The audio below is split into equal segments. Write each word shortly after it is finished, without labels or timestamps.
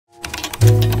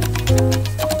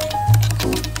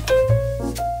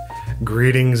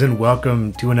Greetings and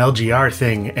welcome to an LGR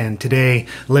thing, and today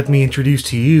let me introduce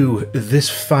to you this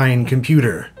fine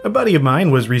computer. A buddy of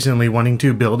mine was recently wanting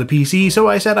to build a PC, so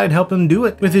I said I'd help him do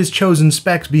it, with his chosen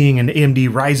specs being an AMD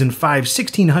Ryzen 5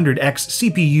 1600X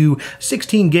CPU,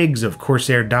 16 gigs of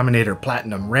Corsair Dominator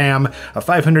Platinum RAM, a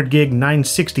 500 gig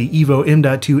 960 EVO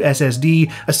M.2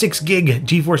 SSD, a 6 gig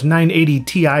GeForce 980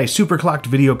 Ti superclocked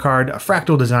video card, a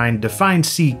fractal design Defined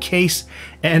C case,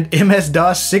 and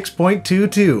MS-DOS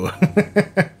 6.22.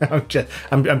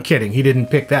 I'm kidding, he didn't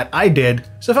pick that, I did.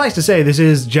 Suffice to say, this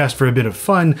is just for a bit of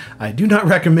fun. I do not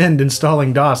recommend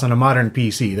installing DOS on a modern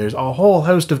PC. There's a whole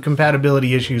host of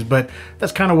compatibility issues, but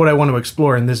that's kind of what I want to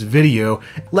explore in this video.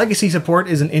 Legacy support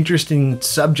is an interesting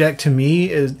subject to me,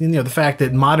 is the fact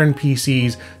that modern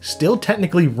PCs still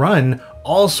technically run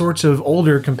all sorts of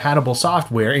older compatible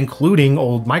software, including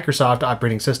old Microsoft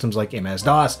operating systems like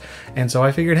MS-DOS. And so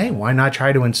I figured, hey, why not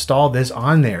try to install this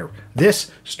on there?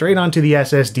 This straight onto the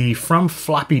SSD from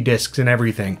floppy disks and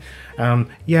everything.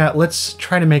 Yeah, let's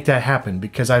try to make that happen,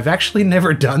 because I've actually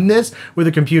never done this with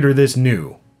a computer this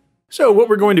new. So what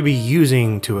we're going to be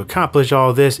using to accomplish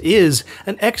all this is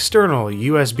an external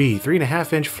USB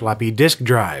 3.5-inch floppy disk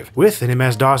drive with an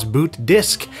MS-DOS boot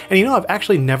disk. And I've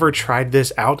actually never tried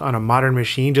this out on a modern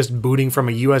machine, just booting from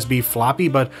a USB floppy,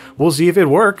 but we'll see if it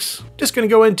works. Just gonna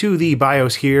go into the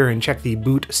BIOS here and check the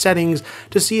boot settings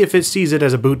to see if it sees it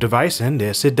as a boot device, and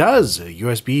yes it does. A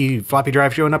USB floppy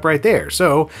drive showing up right there.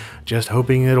 So just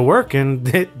hoping it'll work, and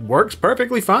it works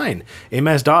perfectly fine.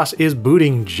 MS-DOS is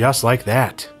booting just like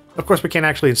that. Of course, we can't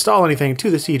actually install anything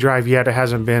to the C drive yet. It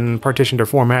hasn't been partitioned or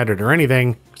formatted or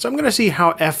anything. So I'm going to see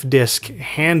how FDisk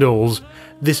handles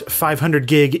this 500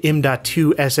 gig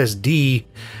M.2 SSD.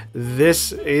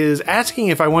 This is asking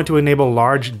if I want to enable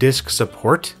large disk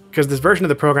support, because this version of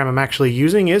the program I'm actually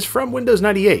using is from Windows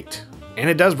 98. And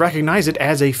it does recognize it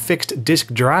as a fixed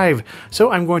disk drive,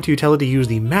 so I'm going to tell it to use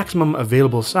the maximum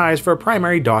available size for a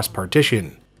primary DOS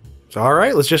partition. So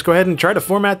alright, let's just go ahead and try to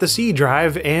format the C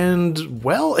drive, and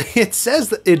well, it says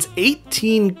that it's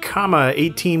 18.5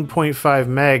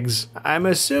 megs. I'm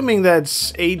assuming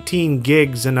that's 18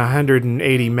 gigs and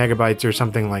 180 megabytes or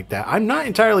something like that. I'm not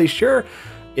entirely sure.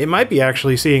 It might be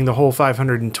actually seeing the whole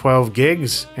 512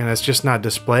 gigs, and it's just not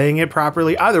displaying it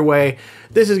properly. Either way,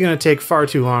 this is going to take far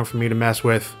too long for me to mess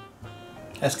with.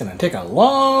 That's going to take a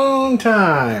long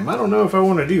time. I don't know if I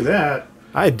want to do that.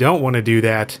 I don't want to do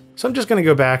that. So I'm just going to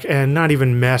go back and not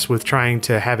even mess with trying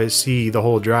to have it see the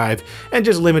whole drive, and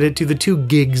just limit it to the 2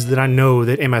 gigs that I know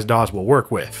that MS-DOS will work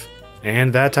with.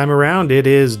 And that time around, it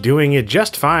is doing it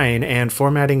just fine and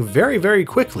formatting very, very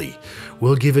quickly.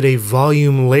 We'll give it a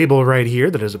volume label right here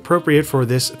that is appropriate for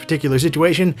this particular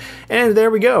situation. And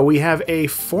there we go. We have a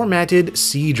formatted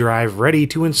C drive ready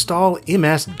to install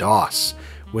MS-DOS,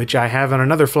 which I have on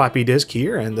another floppy disk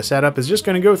here, and the setup is just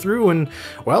going to go through, and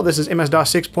well, this is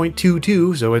MS-DOS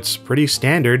 6.22, so it's pretty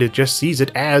standard. It just sees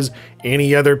it as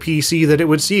any other PC that it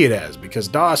would see it as, because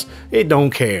DOS, it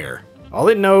don't care. All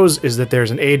it knows is that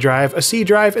there's an A drive, a C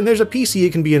drive, and there's a PC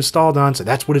it can be installed on, so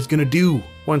that's what it's going to do.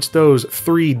 Once those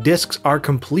 3 disks are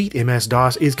complete,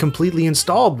 MS-DOS is completely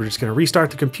installed. We're just going to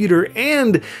restart the computer,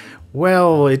 and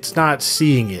well, it's not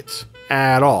seeing it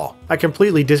at all. I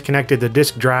completely disconnected the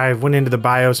disk drive, went into the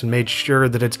BIOS and made sure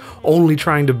that it's only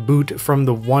trying to boot from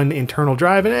the one internal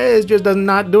drive, and it's just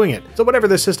not doing it. So whatever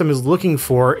the system is looking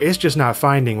for, it's just not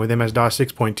finding with MS-DOS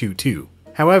 6.22.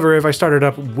 However, if I start it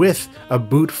up with a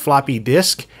boot floppy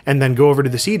disk and then go over to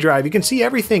the C drive, you can see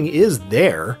everything is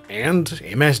there, and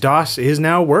MS-DOS is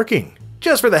now working.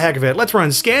 Just for the heck of it, let's run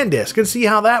ScanDisk and see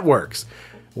how that works.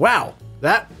 Wow.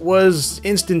 That was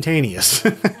instantaneous.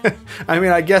 I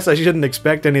mean, I guess I shouldn't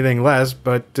expect anything less,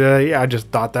 but yeah, I just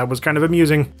thought that was kind of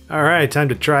amusing. Alright, time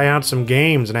to try out some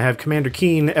games, and I have Commander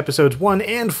Keen episodes 1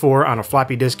 and 4 on a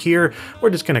floppy disk here.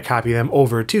 We're just going to copy them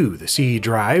over to the C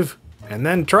drive, and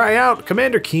then try out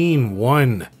Commander Keen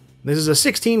 1. This is a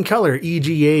 16-color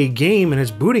EGA game, and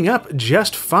it's booting up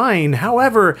just fine.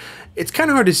 However, it's kind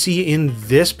of hard to see in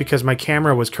this because my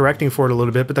camera was correcting for it a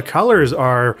little bit, but the colors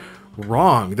are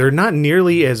wrong. They're not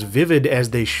nearly as vivid as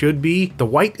they should be. The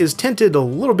white is tinted a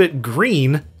little bit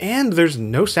green, and there's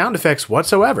no sound effects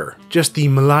whatsoever. Just the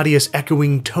melodious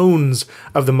echoing tones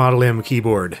of the Model M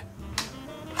keyboard.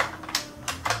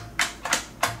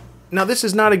 Now, this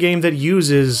is not a game that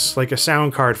uses like a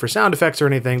sound card for sound effects or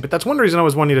anything, but that's one reason I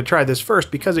was wanting to try this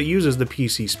first, because it uses the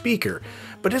PC speaker.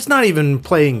 But it's not even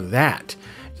playing that.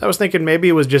 I was thinking maybe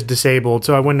it was just disabled,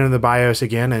 so I went into the BIOS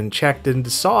again and checked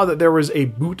and saw that there was a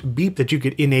boot beep that you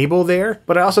could enable there,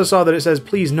 but I also saw that it says,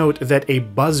 please note that a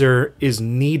buzzer is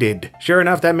needed. Sure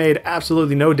enough, that made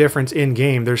absolutely no difference in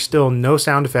game. There's still no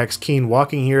sound effects. Keen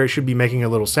walking here, it should be making a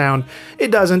little sound.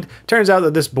 It doesn't. Turns out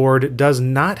that this board does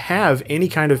not have any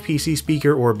kind of PC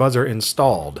speaker or buzzer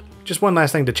installed. Just one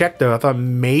last thing to check though, I thought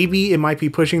maybe it might be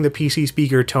pushing the PC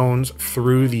speaker tones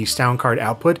through the sound card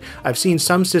output. I've seen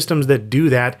some systems that do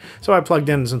that, so I plugged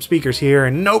in some speakers here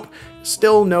and nope,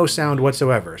 still no sound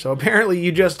whatsoever. So apparently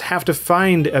you just have to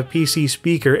find a PC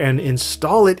speaker and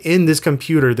install it in this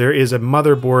computer. There is a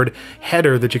motherboard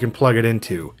header that you can plug it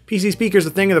into. PC speakers are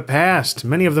a thing of the past.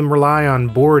 Many of them rely on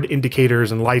board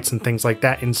indicators and lights and things like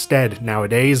that instead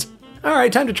nowadays.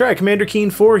 Alright, time to try Commander Keen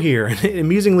 4 here.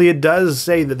 Amusingly, it does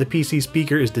say that the PC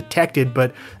speaker is detected,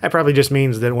 but that probably just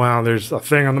means that, well, there's a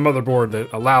thing on the motherboard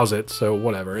that allows it, so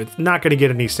whatever. It's not going to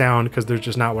get any sound because there's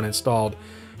just not one installed.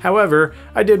 However,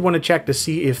 I did want to check to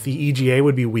see if the EGA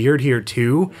would be weird here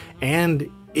too, and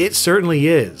it certainly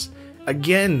is.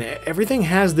 Again, everything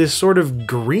has this sort of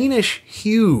greenish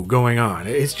hue going on.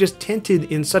 It's just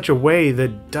tinted in such a way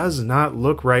that does not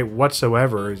look right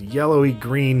whatsoever. Yellowy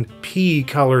green pea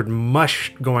colored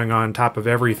mush going on top of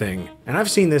everything. And I've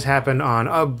seen this happen on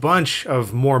a bunch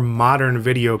of more modern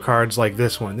video cards like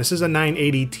this one. This is a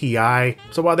 980 Ti,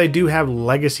 so while they do have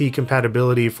legacy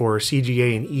compatibility for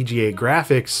CGA and EGA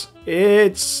graphics,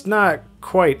 it's not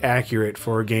quite accurate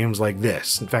for games like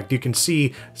this. In fact, you can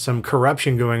see some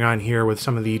corruption going on here with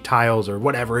some of the tiles or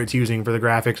whatever it's using for the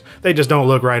graphics. They just don't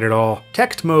look right at all.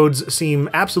 Text modes seem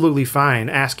absolutely fine.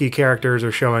 ASCII characters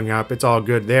are showing up. It's all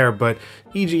good there, but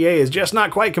EGA is just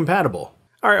not quite compatible.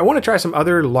 Alright, I want to try some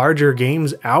other larger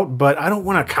games out, but I don't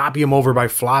want to copy them over by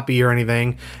floppy or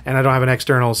anything, and I don't have an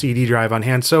external CD drive on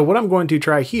hand, so what I'm going to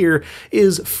try here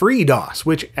is FreeDOS,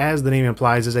 which, as the name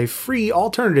implies, is a free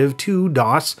alternative to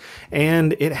DOS,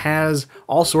 and it has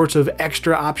all sorts of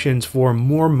extra options for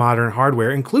more modern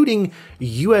hardware, including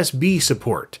USB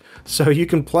support. So you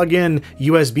can plug in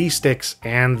USB sticks,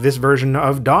 and this version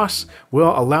of DOS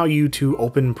will allow you to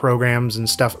open programs and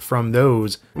stuff from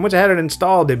those. And once I had it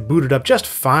installed, it booted up just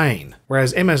fine.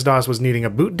 Whereas MS-DOS was needing a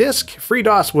boot disk,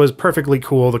 FreeDOS was perfectly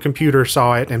cool. The computer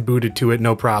saw it and booted to it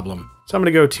no problem. So I'm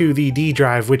going to go to the D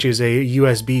drive, which is a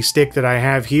USB stick that I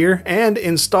have here, and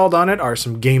installed on it are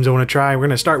some games I want to try. We're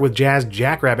going to start with Jazz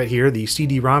Jackrabbit here, the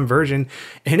CD-ROM version,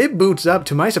 and it boots up,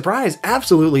 to my surprise,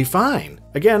 absolutely fine.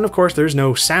 Again, of course, there's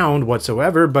no sound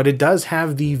whatsoever, but it does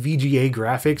have the VGA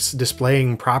graphics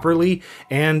displaying properly,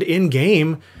 and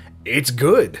in-game, it's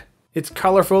good. It's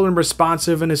colorful and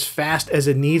responsive and as fast as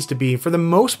it needs to be. For the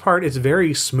most part, it's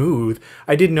very smooth.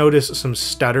 I did notice some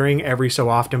stuttering every so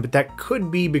often, but that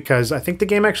could be because I think the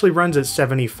game actually runs at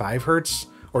 75 Hertz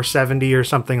or 70 or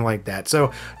something like that.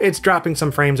 So it's dropping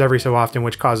some frames every so often,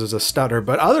 which causes a stutter.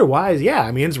 But otherwise, yeah,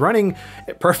 I mean, it's running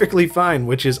perfectly fine,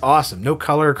 which is awesome. No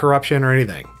color corruption or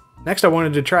anything. Next, I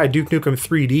wanted to try Duke Nukem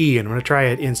 3D, and I'm going to try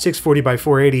it in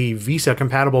 640x480 VISA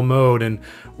compatible mode, and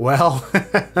well,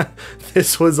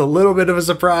 this was a little bit of a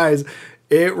surprise.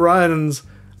 It runs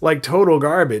like total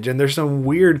garbage, and there's some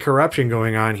weird corruption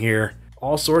going on here.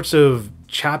 All sorts of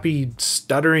choppy,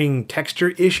 stuttering texture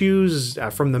issues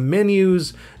from the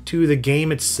menus to the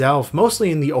game itself, mostly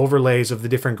in the overlays of the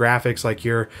different graphics, like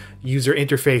your user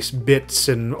interface bits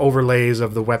and overlays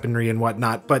of the weaponry and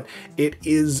whatnot. But it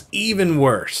is even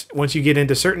worse once you get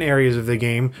into certain areas of the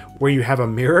game where you have a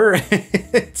mirror.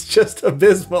 It's just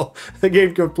abysmal. The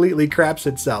game completely craps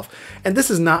itself. And this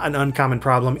is not an uncommon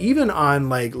problem, even on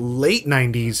like late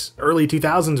 90s, early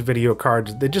 2000s video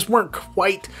cards that just weren't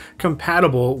quite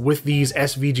compatible with these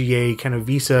SVGA kind of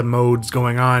VISA modes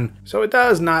going on. So it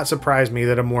does not surprise me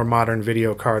that a more modern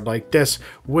video card like this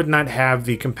would not have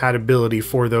the compatibility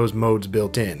for those modes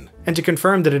built in. And to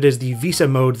confirm that it is the VISA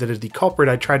mode that is the culprit,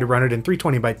 I tried to run it in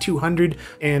 320x200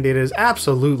 and it is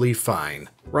absolutely fine.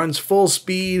 Runs full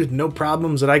speed, no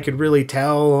problems that I could really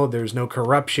tell, there's no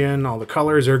corruption, all the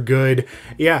colors are good.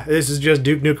 Yeah, this is just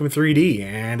Duke Nukem 3D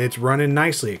and it's running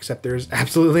nicely, except there's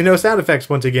absolutely no sound effects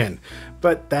once again.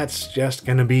 But that's just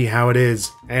gonna be how it is.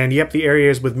 And yep, the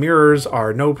areas with mirrors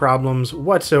are no problems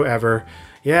whatsoever.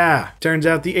 Yeah, turns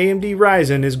out the AMD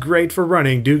Ryzen is great for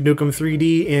running Duke Nukem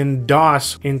 3D in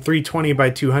DOS in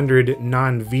 320x200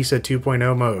 non-VISA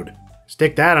 2.0 mode.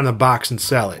 Stick that on the box and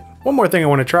sell it. One more thing I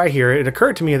want to try here, it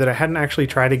occurred to me that I hadn't actually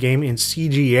tried a game in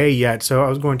CGA yet, so I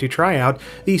was going to try out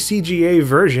the CGA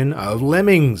version of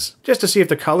Lemmings, just to see if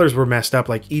the colors were messed up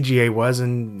like EGA was,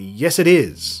 and yes it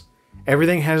is.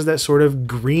 Everything has that sort of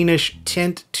greenish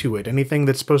tint to it. Anything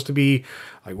that's supposed to be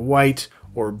like white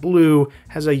or blue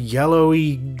has a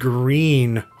yellowy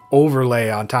green overlay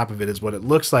on top of it is what it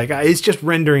looks like. It's just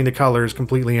rendering the colors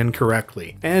completely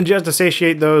incorrectly. And just to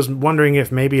satiate those wondering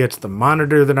if maybe it's the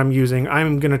monitor that I'm using,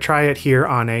 I'm gonna try it here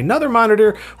on another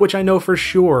monitor, which I know for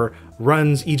sure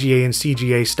runs EGA and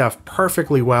CGA stuff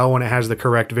perfectly well when it has the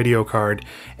correct video card.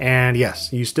 And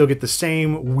yes, you still get the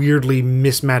same weirdly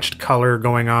mismatched color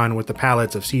going on with the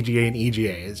palettes of CGA and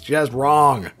EGA. It's just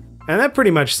wrong. And that pretty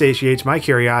much satiates my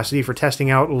curiosity for testing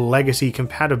out legacy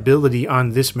compatibility on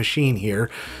this machine here.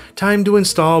 Time to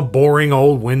install boring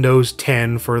old Windows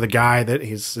 10 for the guy that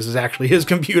this is actually his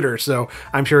computer, so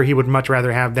I'm sure he would much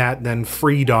rather have that than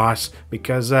free DOS,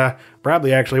 because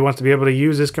Bradley actually wants to be able to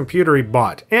use his computer he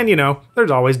bought. And you know,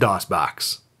 there's always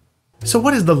DOSBox. So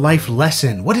what is the life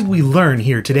lesson? What did we learn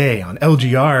here today on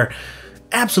LGR?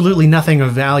 Absolutely nothing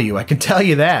of value, I can tell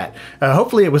you that.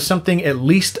 Hopefully it was something at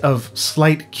least of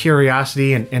slight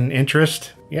curiosity and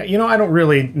interest. Yeah, you know, I don't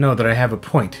really know that I have a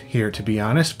point here, to be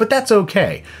honest, but that's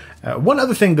okay. One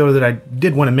other thing, though, that I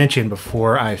did want to mention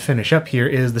before I finish up here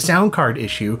is the sound card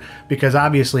issue, because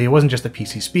obviously it wasn't just the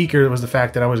PC speaker, it was the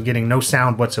fact that I was getting no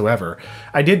sound whatsoever.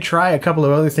 I did try a couple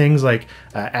of other things, like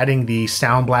adding the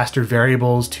Sound Blaster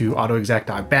variables to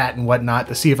AutoExec.bat and whatnot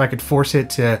to see if I could force it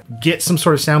to get some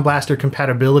sort of Sound Blaster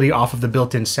compatibility off of the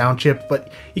built-in sound chip,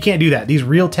 but you can't do that. These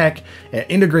Realtek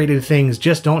integrated things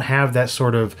just don't have that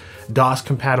sort of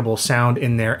DOS-compatible sound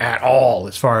in there at all,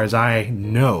 as far as I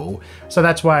know. So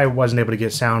that's why I wasn't able to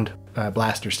get Sound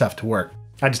Blaster stuff to work.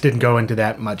 I just didn't go into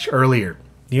that much earlier.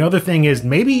 The other thing is,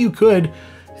 maybe you could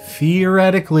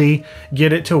theoretically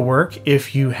get it to work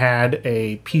if you had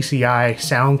a PCI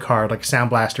sound card, like a Sound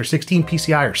Blaster 16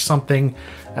 PCI or something,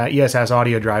 ESS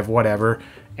audio drive, whatever,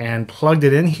 and plugged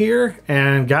it in here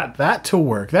and got that to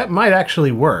work. That might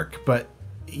actually work, but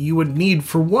you would need,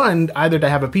 for one, either to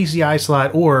have a PCI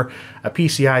slot or a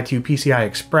PCI to PCI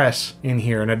Express in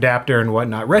here, an adapter and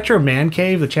whatnot. Retro Man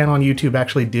Cave, the channel on YouTube,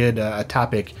 actually did a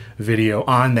topic video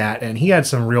on that, and he had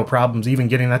some real problems even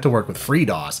getting that to work with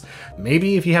FreeDOS.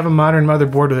 Maybe if you have a modern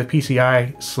motherboard with a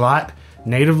PCI slot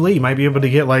natively, you might be able to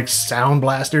get like Sound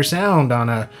Blaster sound on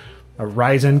a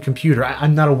Ryzen computer.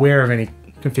 I'm not aware of any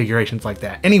configurations like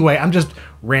that. Anyway, I'm just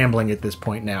rambling at this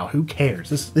point now. Who cares?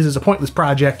 This is a pointless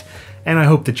project, and I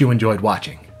hope that you enjoyed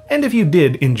watching. And if you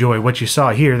did enjoy what you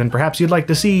saw here, then perhaps you'd like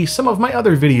to see some of my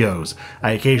other videos.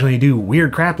 I occasionally do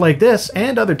weird crap like this,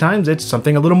 and other times it's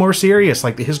something a little more serious,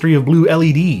 like the history of blue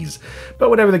LEDs.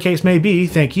 But whatever the case may be,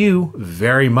 thank you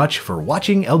very much for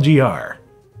watching LGR.